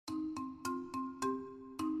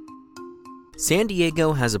San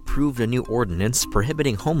Diego has approved a new ordinance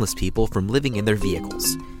prohibiting homeless people from living in their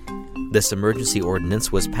vehicles. This emergency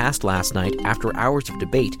ordinance was passed last night after hours of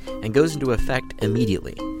debate and goes into effect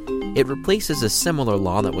immediately. It replaces a similar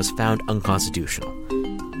law that was found unconstitutional.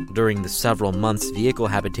 During the several months vehicle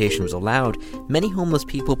habitation was allowed, many homeless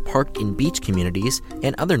people parked in beach communities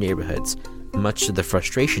and other neighborhoods, much to the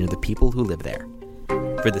frustration of the people who live there.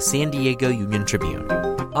 For the San Diego Union Tribune,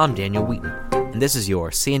 I'm Daniel Wheaton, and this is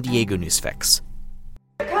your San Diego News Fix.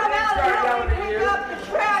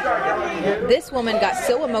 This woman got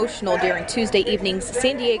so emotional during Tuesday evening's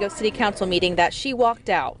San Diego City Council meeting that she walked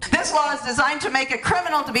out. This law is designed to make it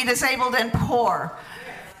criminal to be disabled and poor.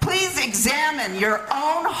 Please examine your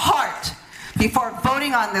own heart before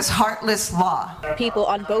voting on this heartless law. People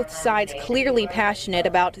on both sides clearly passionate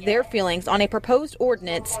about their feelings on a proposed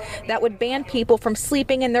ordinance that would ban people from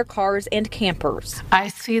sleeping in their cars and campers. I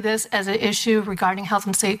see this as an issue regarding health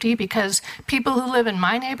and safety because people who live in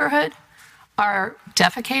my neighborhood are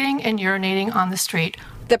defecating and urinating on the street.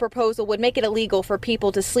 The proposal would make it illegal for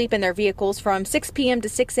people to sleep in their vehicles from 6 p.m. to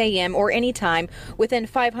 6 a.m. or any time within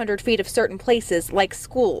 500 feet of certain places like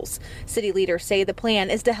schools. City leaders say the plan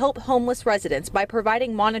is to help homeless residents by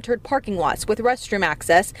providing monitored parking lots with restroom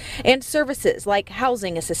access and services like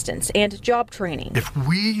housing assistance and job training. If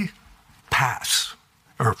we pass,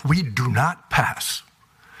 or if we do not pass,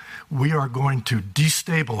 we are going to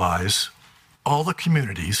destabilize all the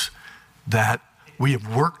communities that we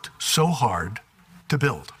have worked so hard to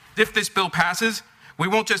build. If this bill passes, we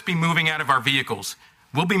won't just be moving out of our vehicles.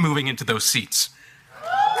 We'll be moving into those seats.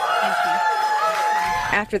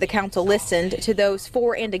 After the council listened to those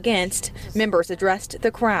for and against, members addressed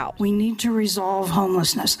the crowd. We need to resolve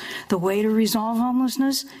homelessness. The way to resolve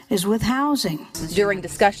homelessness is with housing. During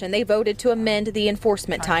discussion, they voted to amend the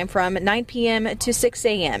enforcement time from 9 p.m. to 6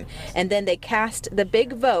 a.m. And then they cast the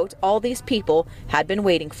big vote all these people had been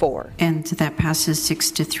waiting for. And that passes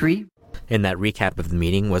 6-3. And that recap of the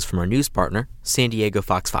meeting was from our news partner, San Diego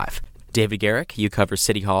Fox 5. David Garrick, you cover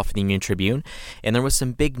City Hall for the Union Tribune, and there was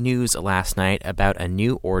some big news last night about a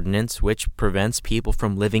new ordinance which prevents people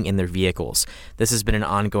from living in their vehicles. This has been an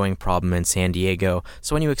ongoing problem in San Diego,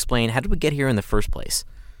 so when you explain, how did we get here in the first place?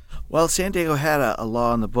 Well, San Diego had a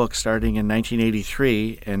law in the book starting in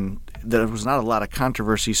 1983, and there was not a lot of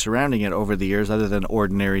controversy surrounding it over the years other than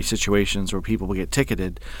ordinary situations where people would get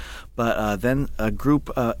ticketed. But then a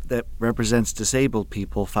group that represents disabled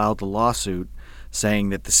people filed a lawsuit saying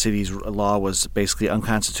that the city's law was basically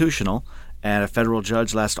unconstitutional, and a federal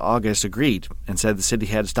judge last August agreed and said the city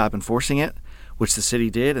had to stop enforcing it, which the city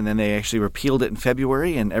did, and then they actually repealed it in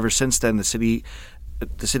February, and ever since then the city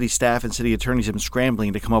staff and city attorneys have been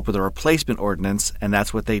scrambling to come up with a replacement ordinance, and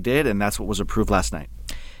that's what they did, and that's what was approved last night.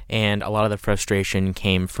 And a lot of the frustration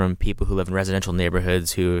came from people who live in residential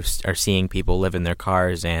neighborhoods who are seeing people live in their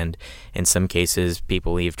cars, and in some cases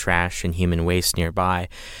people leave trash and human waste nearby.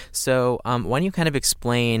 So why don't you kind of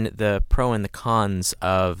explain the pro and the cons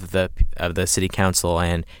of the city council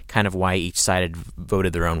and kind of why each side had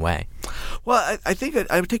voted their own way? Well, I think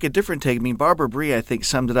I would take a different take. I mean, Barbara Bree, I think,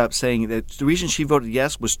 summed it up saying that the reason she voted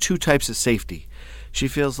yes was two types of safety. She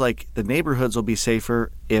feels like the neighborhoods will be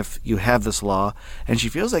safer if you have this law, and she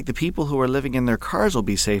feels like the people who are living in their cars will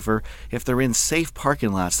be safer if they're in safe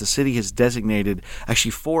parking lots. The city has designated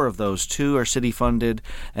actually 4 of those. 2 are city-funded,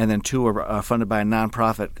 and then 2 are funded by a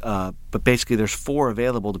nonprofit. But basically there's 4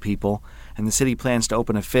 available to people, and the city plans to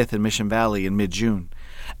open a 5th in Mission Valley in mid-June.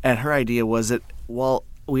 And her idea was that, well,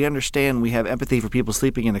 we understand we have empathy for people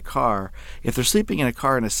sleeping in a car. If they're sleeping in a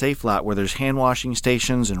car in a safe lot where there's hand washing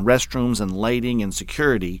stations and restrooms and lighting and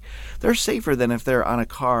security, they're safer than if they're on a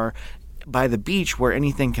car by the beach where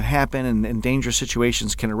anything can happen and dangerous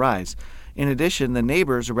situations can arise. In addition, the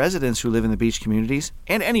neighbors or residents who live in the beach communities,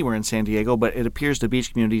 and anywhere in San Diego, but it appears the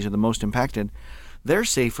beach communities are the most impacted, they're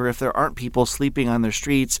safer if there aren't people sleeping on their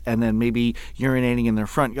streets and then maybe urinating in their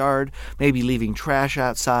front yard, maybe leaving trash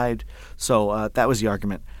outside. So that was the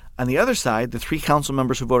argument. On the other side, the 3 council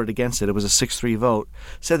members who voted against it was a 6-3 vote,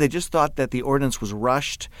 said they just thought that the ordinance was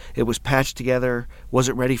rushed, it was patched together,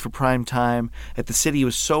 wasn't ready for prime time, that the city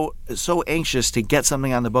was so anxious to get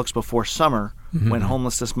something on the books before summer, when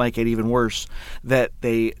homelessness might get even worse, that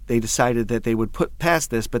they decided that they would put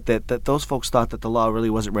past this, but that those folks thought that the law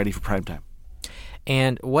really wasn't ready for prime time.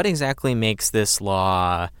 And what exactly makes this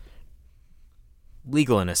law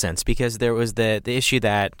legal in a sense? Because there was the issue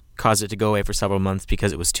that caused it to go away for several months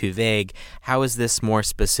because it was too vague. How is this more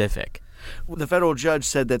specific? The federal judge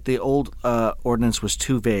said that the old ordinance was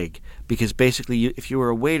too vague because basically if you were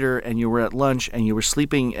a waiter and you were at lunch and you were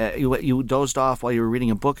sleeping, you dozed off while you were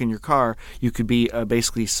reading a book in your car, you could be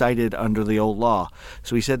basically cited under the old law.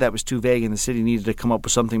 So he said that was too vague and the city needed to come up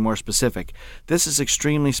with something more specific. This is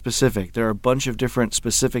extremely specific. There are a bunch of different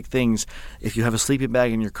specific things. If you have a sleeping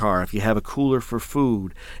bag in your car, if you have a cooler for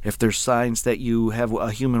food, if there's signs that you have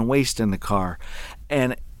a human waste in the car.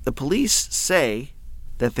 And the police say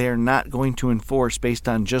that they're not going to enforce based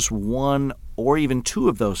on just one or even two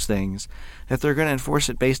of those things, that they're going to enforce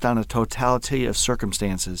it based on a totality of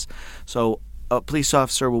circumstances. So a police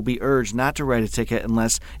officer will be urged not to write a ticket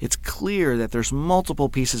unless it's clear that there's multiple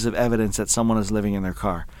pieces of evidence that someone is living in their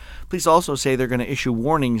car. Police also say they're going to issue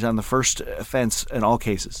warnings on the first offense in all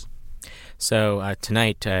cases. So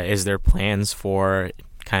tonight, is there plans for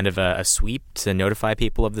kind of a sweep to notify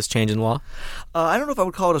people of this change in law? I don't know if I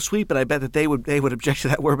would call it a sweep, but I bet that they would object to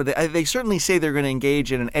that word. But they certainly say they're going to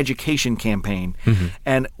engage in an education campaign. Mm-hmm.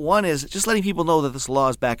 And one is just letting people know that this law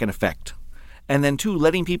is back in effect. And then two,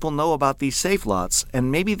 letting people know about these safe lots.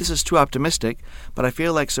 And maybe this is too optimistic, but I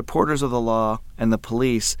feel like supporters of the law and the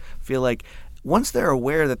police feel like once they're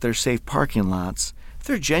aware that there's safe parking lots, if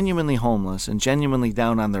they're genuinely homeless and genuinely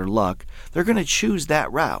down on their luck, they're going to choose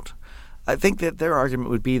that route. I think that their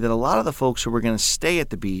argument would be that a lot of the folks who are going to stay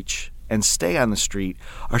at the beach and stay on the street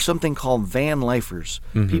are something called van lifers,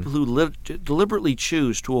 mm-hmm. people who deliberately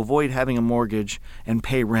choose to avoid having a mortgage and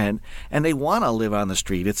pay rent, and they want to live on the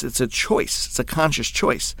street. It's a choice. It's a conscious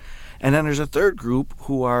choice. And then there's a third group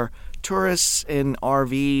who are tourists in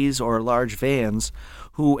RVs or large vans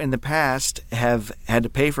who in the past have had to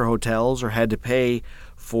pay for hotels or had to pay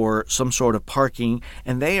for some sort of parking,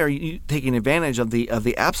 and they are taking advantage of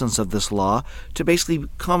the absence of this law to basically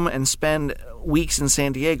come and spend weeks in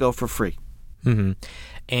San Diego for free. Mm-hmm.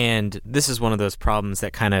 And this is one of those problems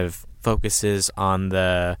that kind of focuses on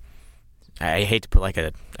the, I hate to put like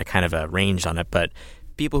a kind of a range on it, but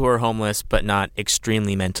people who are homeless but not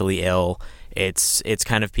extremely mentally ill. It's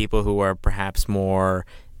kind of people who are perhaps more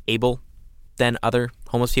able than other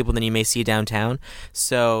homeless people than you may see downtown.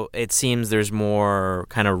 So it seems there's more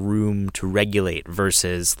kind of room to regulate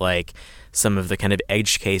versus like some of the kind of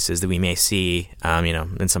edge cases that we may see,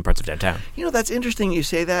 in some parts of downtown. That's interesting you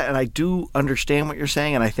say that, and I do understand what you're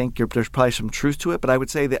saying, and I think there's probably some truth to it, but I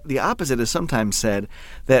would say that the opposite is sometimes said,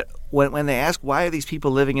 that when they ask why are these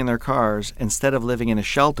people living in their cars instead of living in a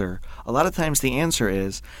shelter, a lot of times the answer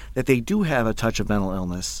is that they do have a touch of mental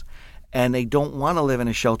illness, and they don't want to live in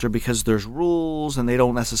a shelter because there's rules and they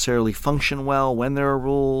don't necessarily function well when there are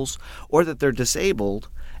rules, or that they're disabled,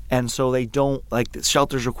 and so they don't, like, the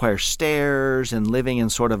shelters require stairs and living in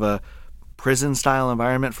sort of a prison-style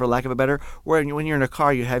environment, for lack of a better, where when you're in a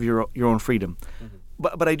car you have your own freedom.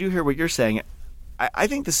 Mm-hmm. But I do hear what you're saying. I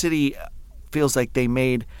think the city feels like they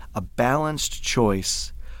made a balanced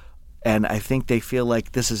choice, and I think they feel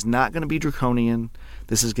like this is not going to be draconian.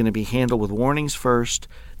 This is going to be handled with warnings first.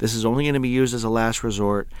 This is only going to be used as a last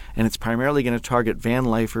resort, and it's primarily going to target van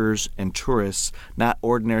lifers and tourists, not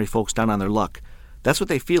ordinary folks down on their luck. That's what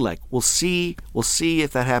they feel like. We'll see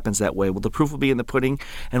if that happens that way. Well, the proof will be in the pudding,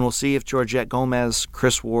 and we'll see if Georgette Gomez,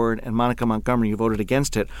 Chris Ward, and Monica Montgomery, who voted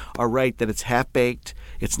against it, are right that it's half-baked,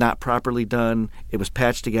 it's not properly done, it was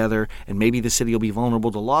patched together, and maybe the city will be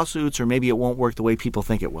vulnerable to lawsuits, or maybe it won't work the way people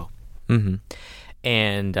think it will. Mm-hmm.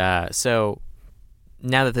 And so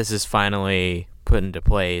now that this is finally put into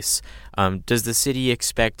place, does the city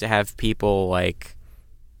expect to have people like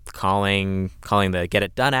calling the Get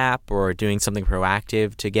It Done app or doing something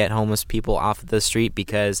proactive to get homeless people off the street?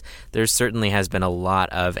 Because there certainly has been a lot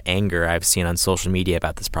of anger I've seen on social media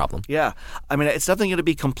about this problem. Yeah. I mean, it's definitely going to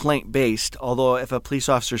be complaint-based, although if a police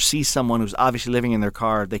officer sees someone who's obviously living in their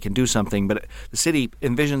car, they can do something. But the city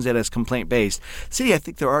envisions it as complaint-based. The city, I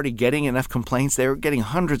think they're already getting enough complaints. They're getting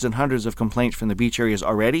hundreds and hundreds of complaints from the beach areas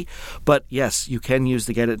already. But yes, you can use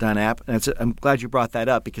the Get It Done app. And I'm glad you brought that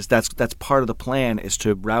up, because that's part of the plan, is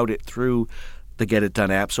to route it through the Get It Done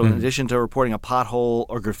app. So in addition to reporting a pothole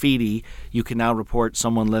or graffiti, you can now report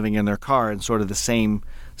someone living in their car in sort of the same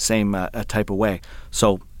type of way.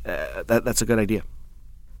 So that's a good idea.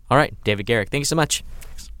 All right, David Garrick, thank you so much.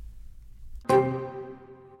 Thanks.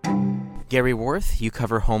 Gary Worth, you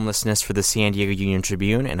cover homelessness for the San Diego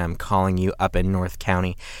Union-Tribune, and I'm calling you up in North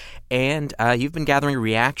County. And you've been gathering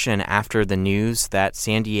reaction after the news that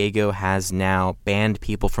San Diego has now banned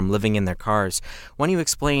people from living in their cars. Why don't you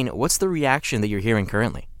explain, what's the reaction that you're hearing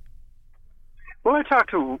currently? Well, I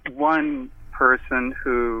talked to one person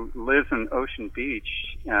who lives in Ocean Beach,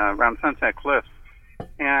 around Sunset Cliffs,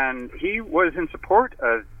 and he was in support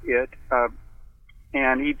of it,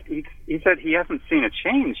 and he said he hasn't seen a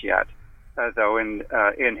change yet. though, in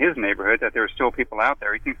his neighborhood, that there are still people out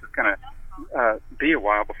there. He thinks it's going to be a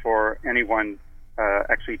while before anyone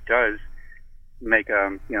actually does make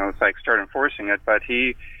it's like start enforcing it. But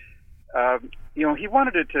he he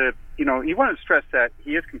wanted it to, he wanted to stress that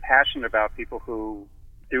he is compassionate about people who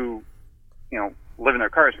do, live in their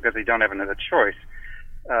cars because they don't have another choice.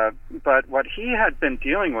 But what he had been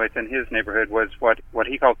dealing with in his neighborhood was what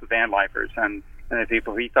he calls the van lifers, and the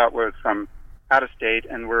people he thought was from out of state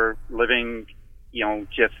and were living,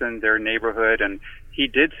 just in their neighborhood. And he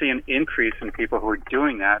did see an increase in people who were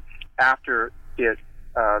doing that after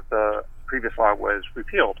the previous law was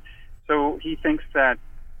repealed. So he thinks that,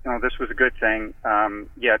 this was a good thing,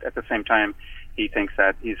 yet at the same time, he thinks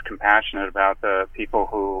that he's compassionate about the people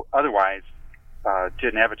who otherwise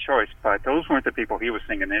didn't have a choice, but those weren't the people he was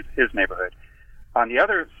seeing in his neighborhood. On the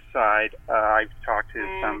other side, I've talked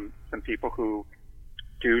to some people who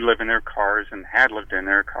do live in their cars and had lived in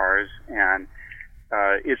their cars, and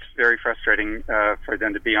it's very frustrating for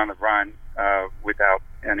them to be on the run without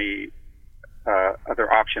any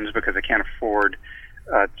other options because they can't afford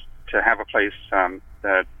to have a place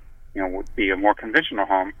that would be a more conventional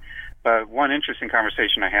home. But one interesting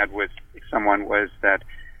conversation I had with someone was that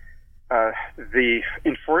the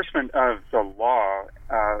enforcement of the law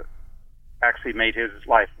actually made his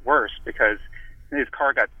life worse because his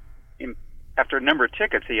car got, after a number of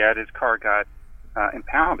tickets he had, his car got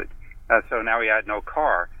impounded. So now he had no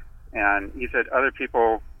car. And he said other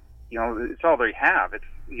people, it's all they have. It's,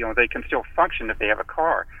 they can still function if they have a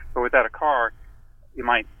car. But without a car, you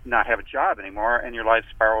might not have a job anymore and your life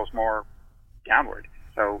spirals more downward.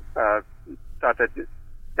 So thought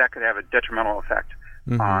that could have a detrimental effect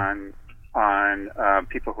on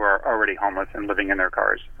people who are already homeless and living in their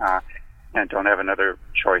cars and don't have another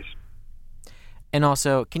choice. And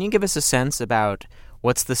also, can you give us a sense about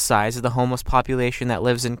what's the size of the homeless population that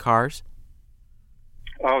lives in cars?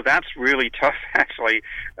 Oh, that's really tough, actually,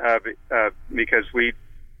 because we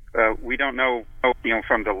don't know,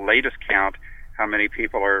 from the latest count how many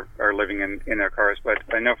people are living in their cars. But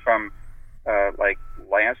I know from like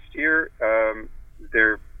last year,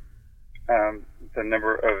 the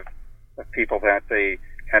number of people that they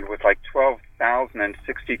had was like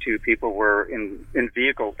 12,062 people were in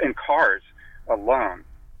vehicles, in cars alone.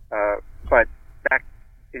 But back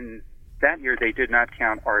in that year, they did not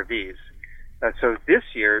count RVs. So this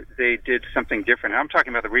year, they did something different. I'm talking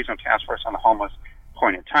about the Regional Task Force on the Homeless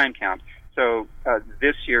point-in-time count. So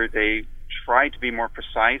this year, they tried to be more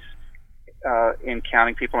precise in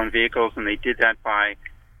counting people in vehicles, and they did that by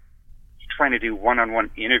trying to do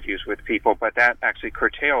one-on-one interviews with people, but that actually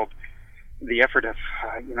curtailed the effort of,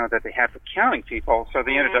 that they had for counting people. So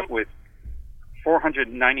they ended up with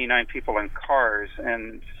 499 people in cars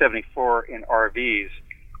and 74 in RVs.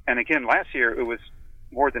 And again, last year it was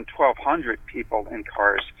more than 1,200 people in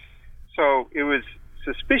cars. So it was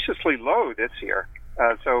suspiciously low this year.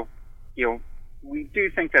 So we do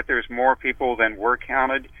think that there's more people than were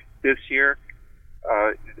counted this year.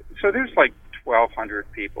 So there's like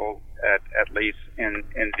 1,200 people at least in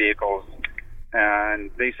vehicles. And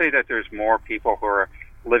they say that there's more people who are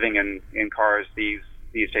living in cars these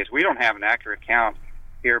days. We don't have an accurate count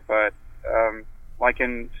here, but like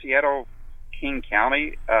in Seattle, King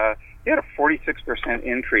County, they had a 46%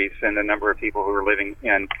 increase in the number of people who are living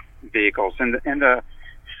in vehicles. And the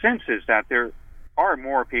sense is that there are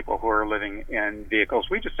more people who are living in vehicles.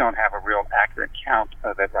 We just don't have a real accurate count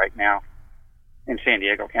of it right now in San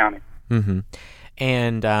Diego County. Mm-hmm.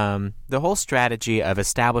 And the whole strategy of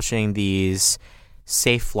establishing these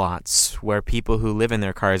safe lots where people who live in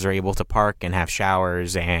their cars are able to park and have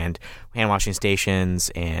showers and hand washing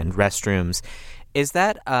stations and restrooms, is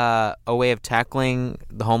that a way of tackling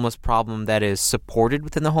the homeless problem that is supported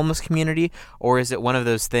within the homeless community, or is it one of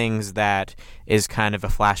those things that is kind of a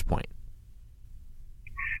flashpoint?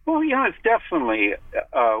 Well, it's definitely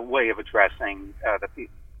a way of addressing the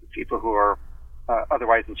people who are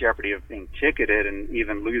otherwise in jeopardy of being ticketed and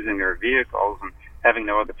even losing their vehicles and having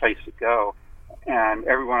no other place to go. And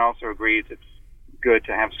everyone also agrees it's good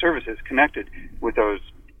to have services connected with those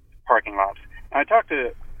parking lots. And I talked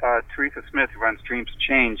to Teresa Smith, who runs Dreams of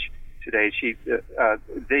Change today.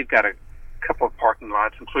 They've got a couple of parking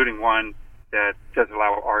lots, including one that does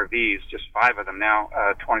allow RVs, just 5 of them now,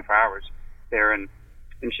 24 hours there. And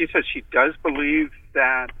she says she does believe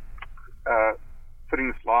that putting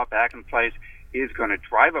this law back in place is going to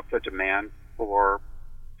drive up the demand for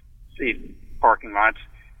parking lots,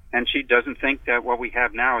 and she doesn't think that what we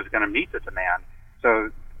have now is going to meet the demand.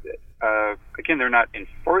 So, again, they're not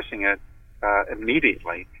enforcing it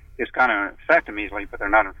immediately. It's going to affect immediately, but they're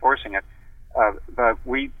not enforcing it. But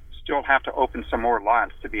we still have to open some more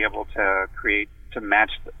lots to be able to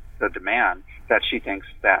match the demand that she thinks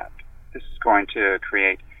that this is going to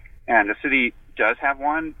create. And the city does have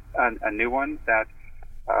a new one that,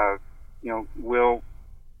 will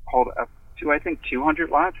hold up to, I think, 200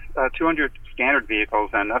 lots, 200 standard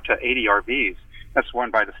vehicles and up to 80 RVs. That's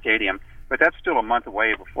one by the stadium. But that's still a month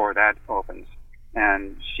away before that opens.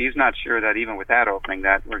 And she's not sure that even with that opening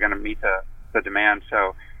that we're going to meet the demand.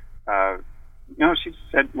 So, she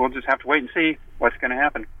said we'll just have to wait and see what's going to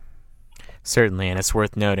happen. Certainly, and it's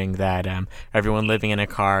worth noting that everyone living in a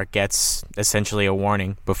car gets essentially a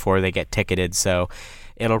warning before they get ticketed, so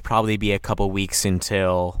it'll probably be a couple weeks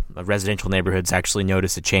until residential neighborhoods actually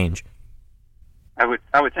notice a change. I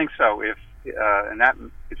would think so, and that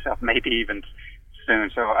itself may be even soon.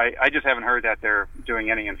 So I just haven't heard that they're doing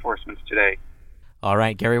any enforcements today. All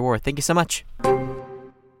right, Gary Ward, thank you so much.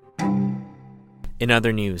 In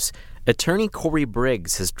other news, attorney Corey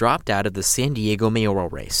Briggs has dropped out of the San Diego mayoral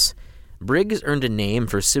race. Briggs earned a name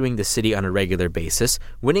for suing the city on a regular basis,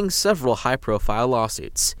 winning several high-profile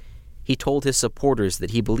lawsuits. He told his supporters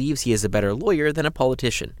that he believes he is a better lawyer than a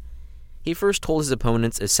politician. He first told his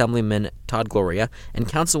opponents, Assemblyman Todd Gloria and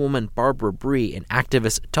Councilwoman Barbara Bree and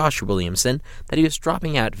activist Tosh Williamson, that he was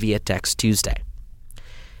dropping out via text Tuesday.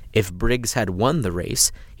 If Briggs had won the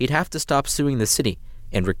race, he'd have to stop suing the city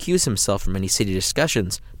and recuse himself from any city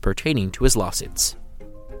discussions pertaining to his lawsuits.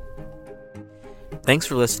 Thanks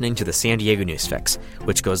for listening to the San Diego News Fix,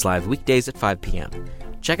 which goes live weekdays at 5 p.m.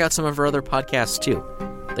 Check out some of our other podcasts, too.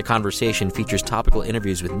 The Conversation features topical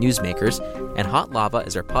interviews with newsmakers, and Hot Lava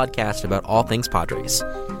is our podcast about all things Padres.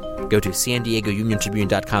 Go to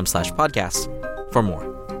SanDiegoUnionTribune.com/podcast for more.